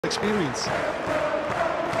experience.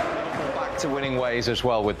 Back to winning ways as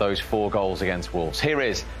well with those 4 goals against Wolves. Here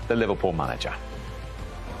is the Liverpool manager.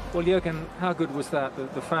 Well, Jurgen, how good was that?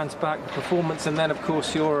 The fans back, the performance, and then, of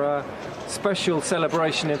course, your special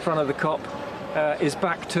celebration in front of the Kop is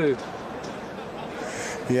back too.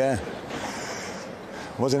 Yeah.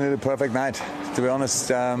 Wasn't it a perfect night? To be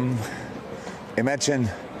honest, imagine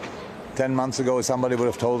 10 months ago somebody would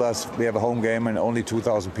have told us we have a home game and only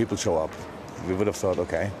 2,000 people show up. We would have thought,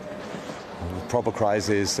 okay, proper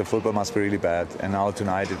crisis, the football must be really bad. And now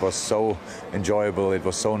tonight it was so enjoyable, it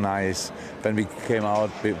was so nice. When we came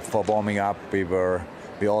out for warming up, we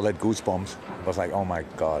all had goosebumps. It was like, oh my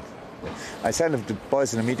God. I said to the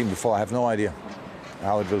boys in the meeting before, I have no idea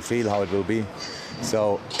how it will feel, how it will be.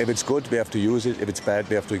 So if it's good, we have to use it. If it's bad,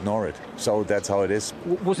 we have to ignore it. So that's how it is.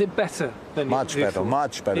 Was it better than much better,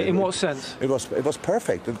 much better. In what sense? It was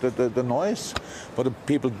perfect. The noise, what the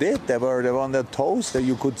people did, they were on their toes. That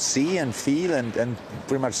you could see and feel and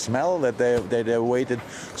pretty much smell that they waited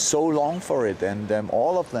so long for it. And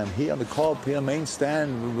all of them here on the Kop, here main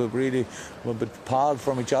stand, we were a bit apart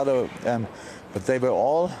from each other, but they were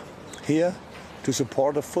all here to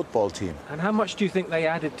support a football team. And how much do you think they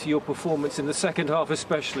added to your performance in the second half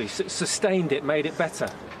especially? Sustained it, made it better?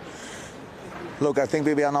 Look, I think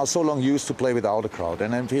we are now so long used to play without a crowd,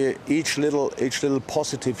 and then each little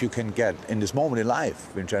positive you can get in this moment in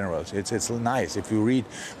life, in general, it's nice. If you read,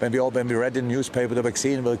 when we read in the newspaper the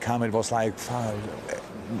vaccine will come, it was like,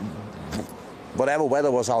 whatever weather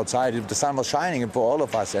was outside, the sun was shining for all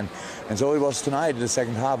of us, and so it was tonight in the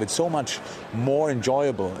second half. It's so much more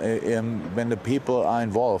enjoyable when the people are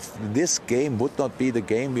involved. This game would not be the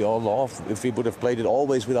game we all love if we would have played it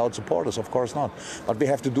always without supporters, of course not. But we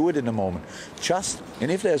have to do it in the moment.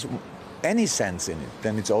 And if there's any sense in it,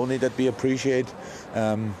 then it's only that we appreciate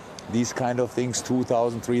these kind of things,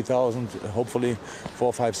 2,000, 3,000, hopefully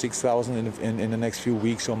 4, 5, 6,000 in the next few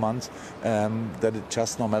weeks or months, that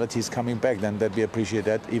just normality is coming back, then that we appreciate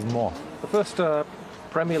that even more. The first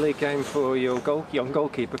Premier League game for your young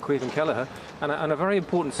goalkeeper, Caoimhin Kelleher, and a very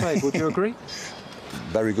important save, would you agree?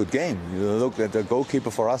 Very good game. You look at the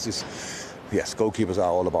goalkeeper for us is, yes, goalkeepers are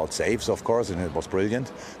all about saves, of course, and it was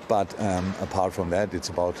brilliant. But apart from that, it's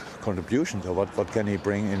about contributions, or what can he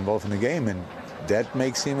bring involved in the game. And that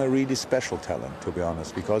makes him a really special talent, to be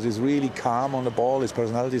honest, because he's really calm on the ball. His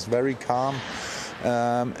personality is very calm,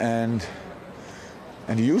 and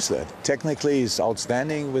he used that. Technically, he's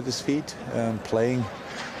outstanding with his feet, playing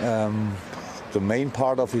the main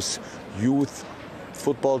part of his youth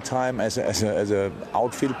football time as a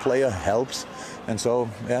outfield player helps, and so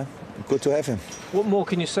yeah, good to have him. What more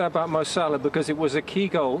can you say about Mo Salah? Because it was a key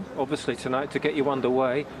goal, obviously, tonight to get you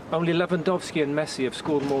underway. Only Lewandowski and Messi have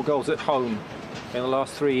scored more goals at home in the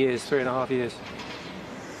last 3.5 years.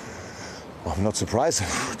 Well, I'm not surprised,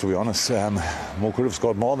 to be honest. Mo could have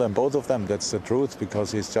scored more than both of them. That's the truth,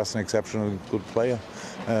 because he's just an exceptional good player.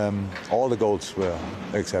 All the goals were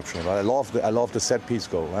exceptional. I love the set piece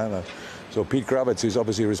goal. So Pete Grabitz is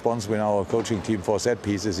obviously responsible in our coaching team for set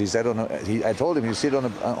pieces. He said, I told him, you sit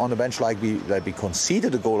on the bench like we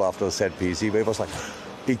conceded a goal after a set piece. He was like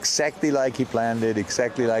exactly like he planned it,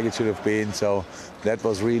 exactly like it should have been. So that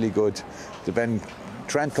was really good. When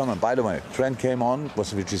Trent came on, by the way, Trent came on,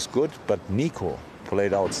 which is good, but Nico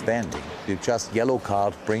played outstanding. He just yellow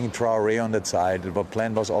card, bringing Traoré on that side. The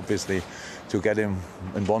plan was obviously to get him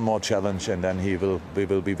in one more challenge, and then we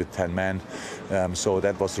will be with 10 men. So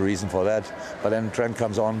that was the reason for that. But then Trent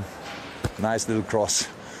comes on, nice little cross,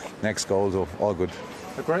 next goal, so all good.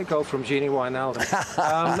 A great goal from Gini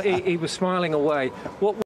Wijnaldum. He was smiling away. What